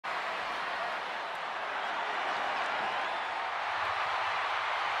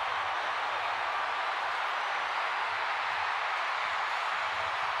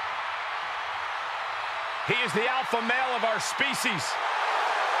He is the alpha male of our species.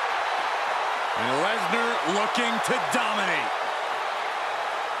 And Lesnar looking to dominate.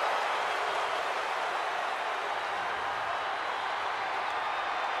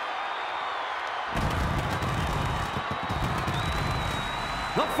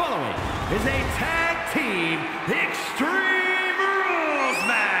 The following is a tag team Extreme Rules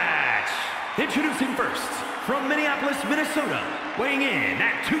match. Introducing first, from Minneapolis, Minnesota, weighing in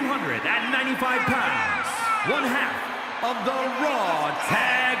at 295 pounds, one half of the Raw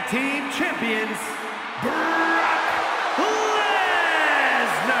Tag Team Champions, Brock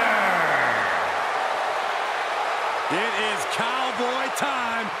Lesnar. It is cowboy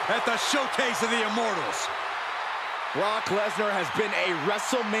time at the Showcase of the Immortals. Brock Lesnar has been a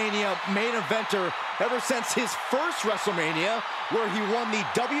WrestleMania main eventer ever since his first WrestleMania, where he won the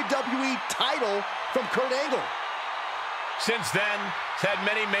WWE title from Kurt Angle. Since then, he's had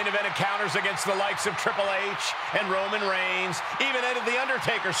many main event encounters against the likes of Triple H and Roman Reigns, even ended the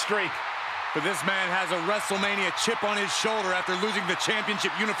Undertaker streak. But this man has a WrestleMania chip on his shoulder after losing the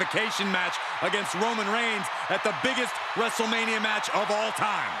championship unification match against Roman Reigns at the biggest WrestleMania match of all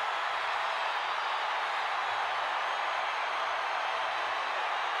time.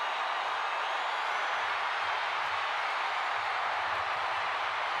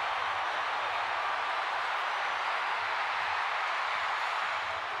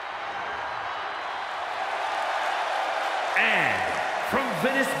 And from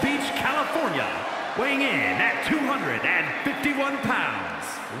Venice Beach, California, weighing in at 251 pounds,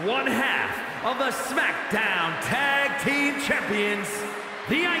 one half of the SmackDown Tag Team Champions,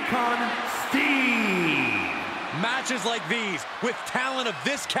 the Icon, Steve. Matches like these, with talent of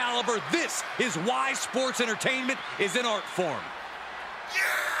this caliber, this is why sports entertainment is an art form.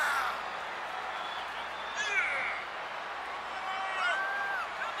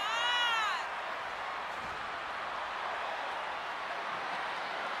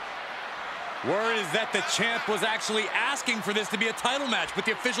 Word is that the champ was actually asking for this to be a title match, but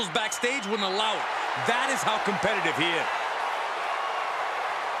the officials backstage wouldn't allow it. That is how competitive he is.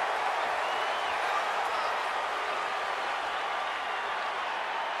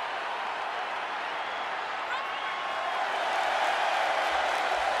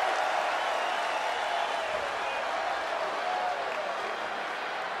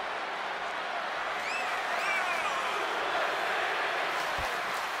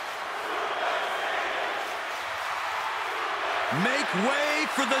 Make way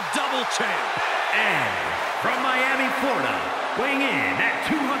for the double champ. And from Miami, Florida, weighing in at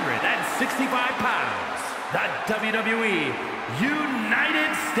 265 pounds, the WWE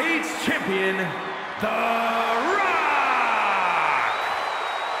United States Champion, The Rock.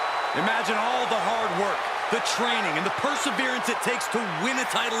 Imagine all the hard work, the training, and the perseverance it takes to win a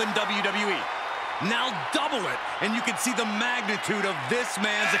title in WWE. Now double it, and you can see the magnitude of this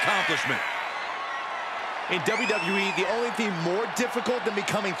man's accomplishment. In WWE, the only thing more difficult than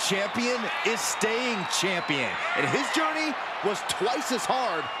becoming champion is staying champion. And his journey was twice as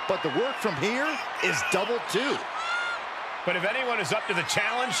hard, but the work from here is double too. But if anyone is up to the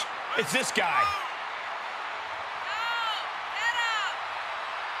challenge, it's this guy.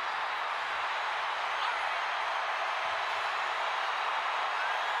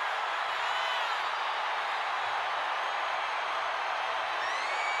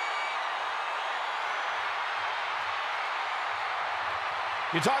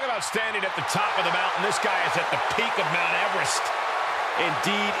 You talk about standing at the top of the mountain. This guy is at the peak of Mount Everest.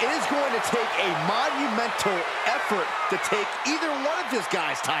 Indeed, it is going to take a monumental effort to take either one of this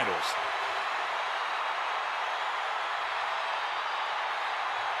guy's titles.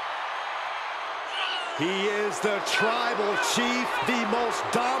 He is the Tribal Chief, the most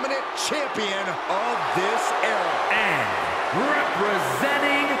dominant champion of this era. And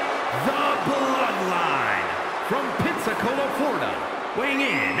representing the Bloodline, from Pensacola, Florida, weighing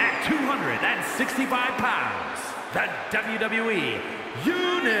in at 265 pounds, the WWE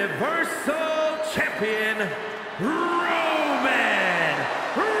Universal Champion, Roman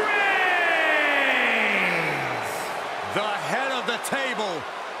Reigns. The head of the table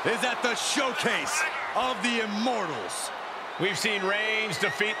is at the Showcase of the Immortals. We've seen Reigns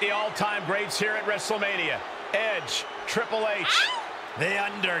defeat the all-time greats here at WrestleMania. Edge, Triple H, The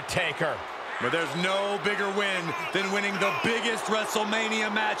Undertaker. But there's no bigger win than winning the biggest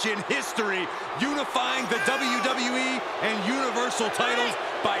WrestleMania match in history, unifying the WWE and Universal titles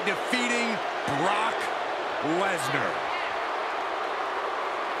by defeating Brock Lesnar.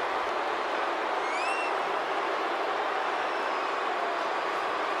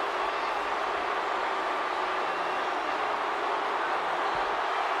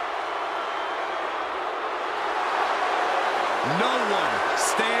 one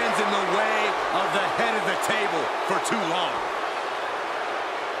stands in the way of the head of the table for too long.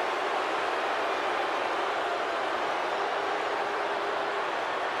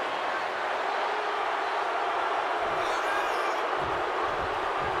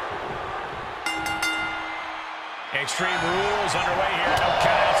 Extreme Rules underway here. No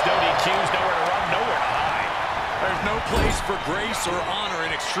countouts, no DQs, nowhere to run, nowhere to hide. There's no place for grace or honor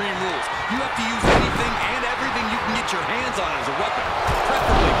in Extreme Rules. You have to use anything and everything you can get your hands on as a weapon,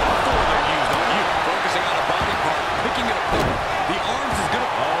 preferably before they're used on you. Focusing on a body part, picking it apart. The arms is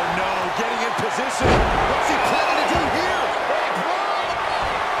gonna... Oh no, getting in position. What's he planning to do here?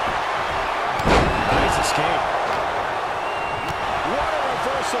 Nice escape. What a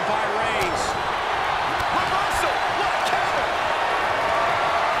reversal by Reigns. Reversal! What a counter!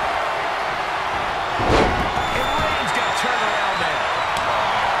 And Reigns got turned around there.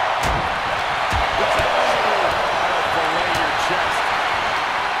 That'll fillet your chest.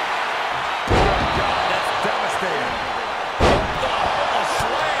 Oh God, that's devastating. A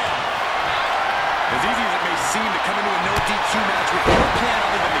slam! As easy as it may seem to come into a no DQ match with no plan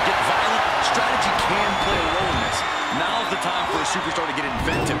other than to get violent, strategy can play a role in this. Now's the time for a superstar to get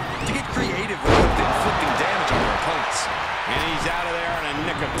inventive, to get creative with inflicting damage on their opponents. And he's out of there in a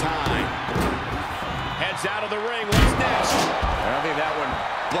nick of time. Heads out of the ring. What's next? I think that one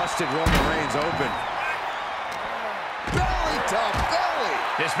busted Roman Reigns open. Belly to belly.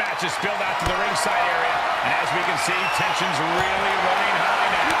 This match is spilled out to the ringside area. And as we can see, tension's really running high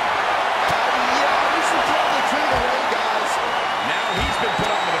now. Yeah, we should probably clear the way, guys. Now he's been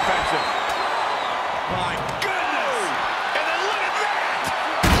put on the defensive. My goodness! And then look at that!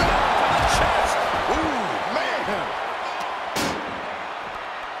 To the chest! Ooh, man.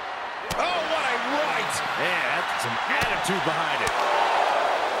 Oh, what a right! Man, that's some attitude behind it.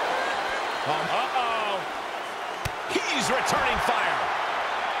 Uh-oh! He's returning fire!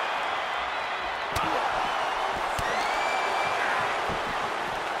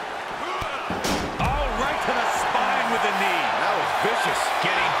 Oh, right to the spine with the knee. That was vicious.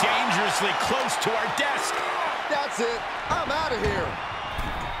 Getting dangerously close to our desk. That's it. I'm out of here.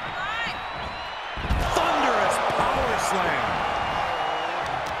 Thunderous power slam.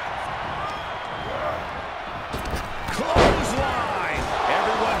 Clothesline.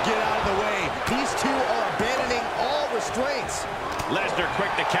 Everyone get out of the way. These two are abandoning all restraints. Lesnar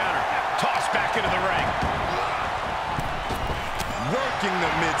quick to counter. Toss back into the ring. Working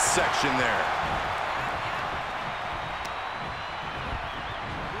the midsection there.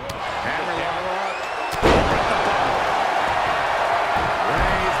 Hammer level up.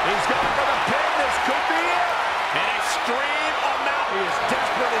 Reigns. He's going for the pin. This could be it. An extreme amount. He is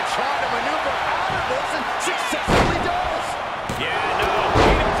desperately trying to maneuver out of this and successfully does. Yeah, no,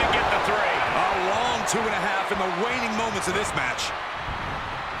 he doesn't get the three. A long 2.5 in the waning moments of this match.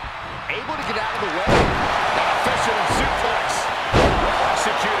 Able to get out of the way. An official suplex.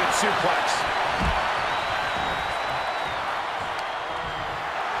 Executed suplex.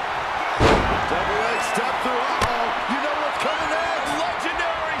 Double leg step through. Uh-oh. You know what's coming next.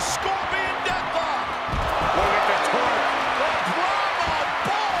 Legendary Scorpion Deathlock. Look at the torque. The Brahma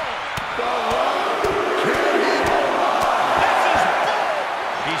Bull. The Rock. Can he hold on? This is bull.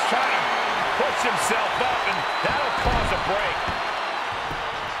 He's trying to push himself up, and that'll cause a break.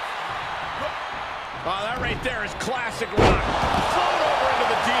 Oh, that right there is classic Rock. Float over into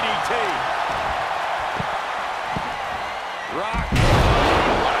the DDT. Rock.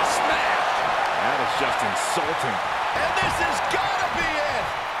 What a smash. That is just insulting. And this has got to be it.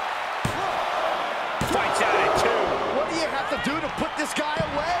 Fights out at 2. What do you have to do to put this guy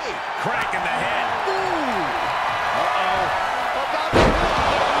away? Crank in the head. Ooh. Uh-oh. About to hit.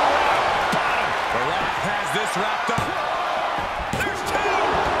 Bottom. The Rock has this wrapped up. There's 2.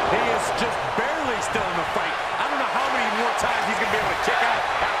 He is just barely still in the fight. I don't know how many more times he's going to be able to kick out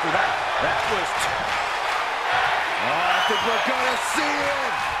after that. That was... Oh, I think we're going to see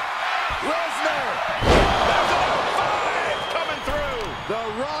it. Lesnar. There's a 5 coming through. The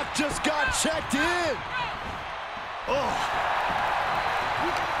Rock just got checked in. Oh.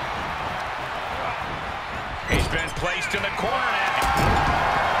 He's been placed in the corner now.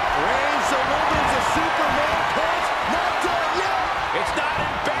 Reigns delivers a Superman punch. Not done yet. It's not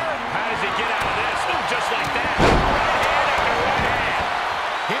embarrassing. How does he get out of this? Oh, just like that. Right hand after right hand.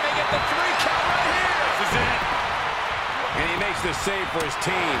 He may get the 3 count right here. This is it. And he makes the save for his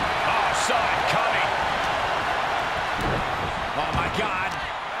team. Oh, saw it coming. Oh, my God.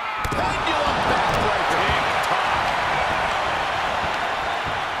 Pendulum backbreaker. Big time.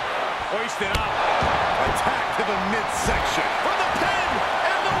 Hoisted up. Attack to the midsection. For the pin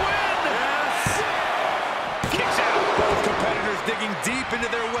and the win. Yes. Kicks out. Both competitors digging deep into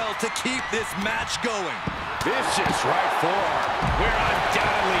their well to keep this match going. Vicious right forearm. We're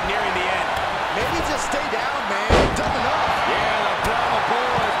undoubtedly nearing the end. Maybe just stay down, man. You've done enough. Yeah, the Brahma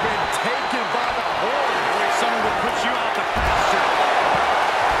Bull has been taken by the horn. If someone would put you out the pasture.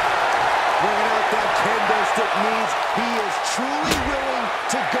 Bringing out that kendo stick means he is truly willing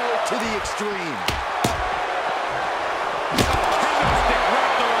to go to the extreme. Kendo stick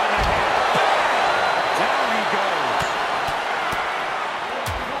wrapped around the head. Down he goes.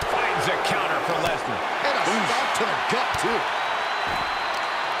 Finds a counter for Lesnar. And a stop to the gut, too.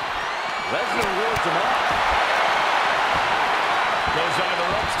 Lesnar wards him off. Goes under the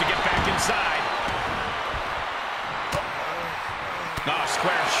ropes to get back inside.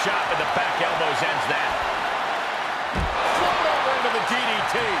 Square shot with the back elbows ends that. Float over into the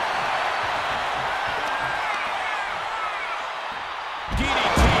DDT.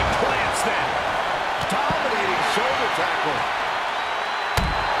 DDT plants them. Dominating shoulder tackle.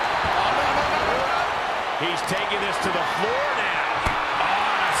 He's taking this to the floor now.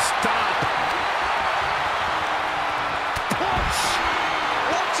 Stop. Push.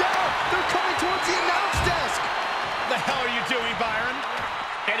 Watch out. They're coming towards the announce desk. What the hell are you doing, Byron?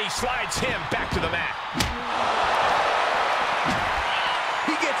 And he slides him back to the mat.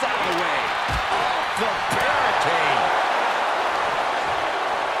 He gets out of the way. Off the barricade.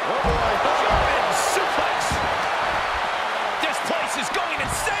 Oh boy. German suplex. This place is going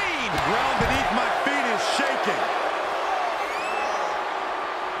insane. The ground beneath my feet is shaking.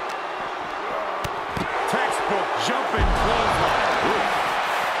 Textbook jumping clothesline.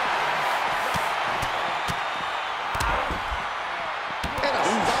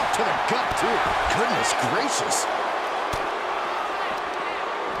 To the gut, too. Goodness gracious.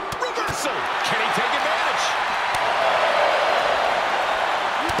 Reversal. Can he take advantage?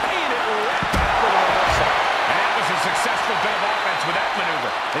 Paying it right back with a reversal. And that was a successful bit of offense with that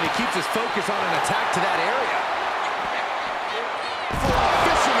maneuver. And he keeps his focus on an attack to that area. For a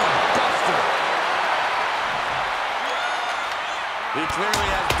fisherman buster. He clearly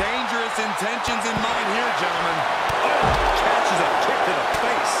has dangerous intentions in mind here, gentlemen. Oh, catches a kick to the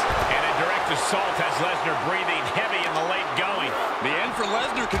face. And a direct assault has Lesnar breathing heavy in the late going. The end for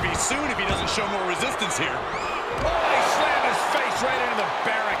Lesnar could be soon if he doesn't show more resistance here. Oh, he slammed his face right into the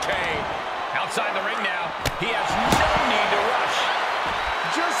barricade. Outside the ring now, he has no need to rush.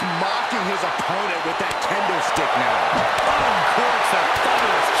 Just mocking his opponent with that kendo stick now. Uncorks a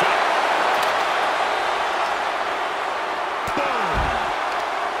thunderous kick.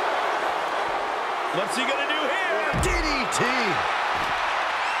 What's he gonna do here? DDT.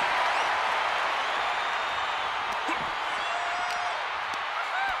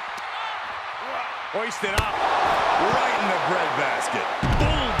 Hoisted up. Right in the breadbasket.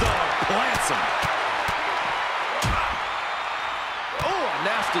 Bulldog plants him. Oh, a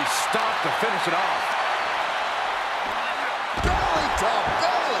nasty stop to finish it off. Belly to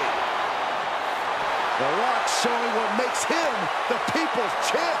belly. The Rock showing what makes him the people's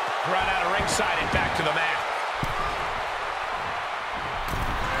champ. Right out of ringside and back to the mat.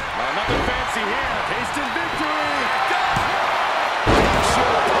 Nothing fancy here. Tasted victory.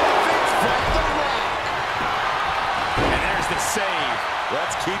 Picture perfect from The Rock. And there's the save.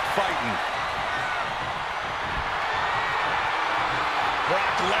 Let's keep fighting.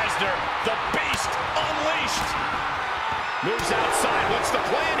 Brock Lesnar, the beast unleashed. Moves outside. What's the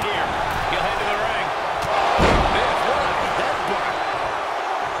plan here? He'll head to the ring. What a headbutt.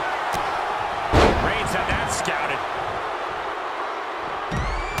 Reigns had that scouted.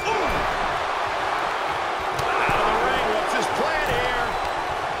 Out of the ring. What's his plan here?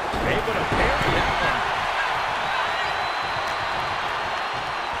 Able to parry that one.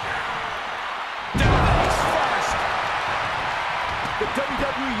 Down face first. The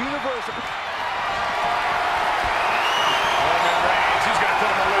WWE Universe. Reigns, he's going to put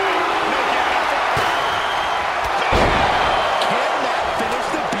him away. No get out. Can that finish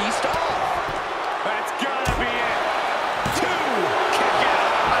the beast off? That's got to be it. 2. Kick out.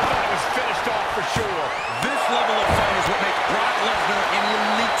 I thought it was finished off for sure. This level of fight is what makes Brock Lesnar an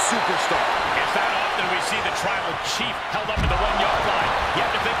elite superstar. It's not often we see the tribal chief held up at the 1-yard line. You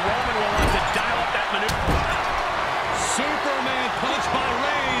have to think Roman will want to dial up that maneuver. Superman punch by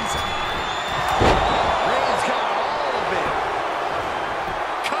Reigns. Reigns got all of it.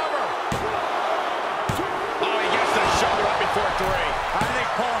 Cover. Oh, he gets the shoulder up before 3. I think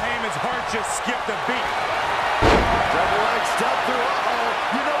Paul Heyman's heart just skipped a beat. Double leg step through. Uh-oh.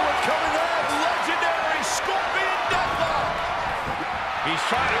 You know what's coming up. Legendary Scorpion Deathlock. He's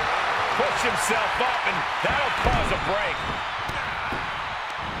trying to push himself up, and that'll cause a break.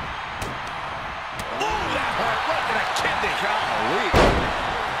 Ooh, that hurt right in the kidney. Golly.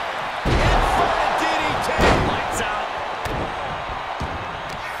 Inverted DDT. Lights out.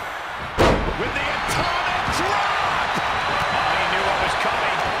 With the atomic drop. Oh, he knew what was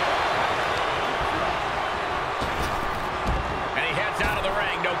coming. And he heads out of the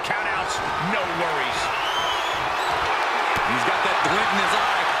ring. No countouts, no worries. He's got that glint in his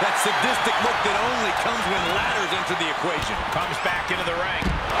eye, that sadistic look that only comes when ladders enter the equation. Comes back into the ring.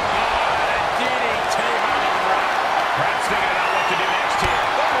 Oh, that DDT by the Rock. Perhaps thinking about what to do next here.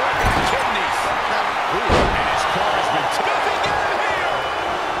 Oh, look at the kidneys. And his core has been nothing out of here.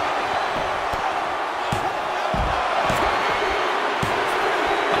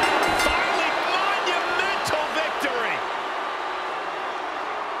 Finally, monumental victory.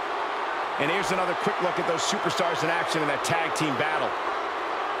 And here's another quick look at those superstars in action in that tag team battle.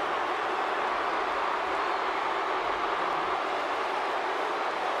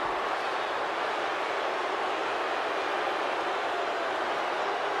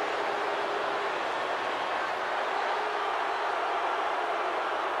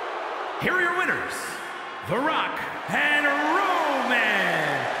 Here are your winners, The Rock and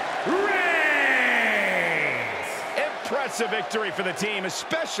Roman Reigns. Impressive victory for the team,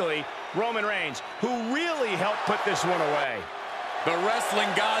 especially Roman Reigns, who really helped put this one away. The wrestling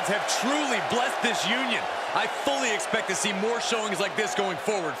gods have truly blessed this union. I fully expect to see more showings like this going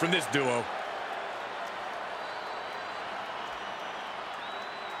forward from this duo.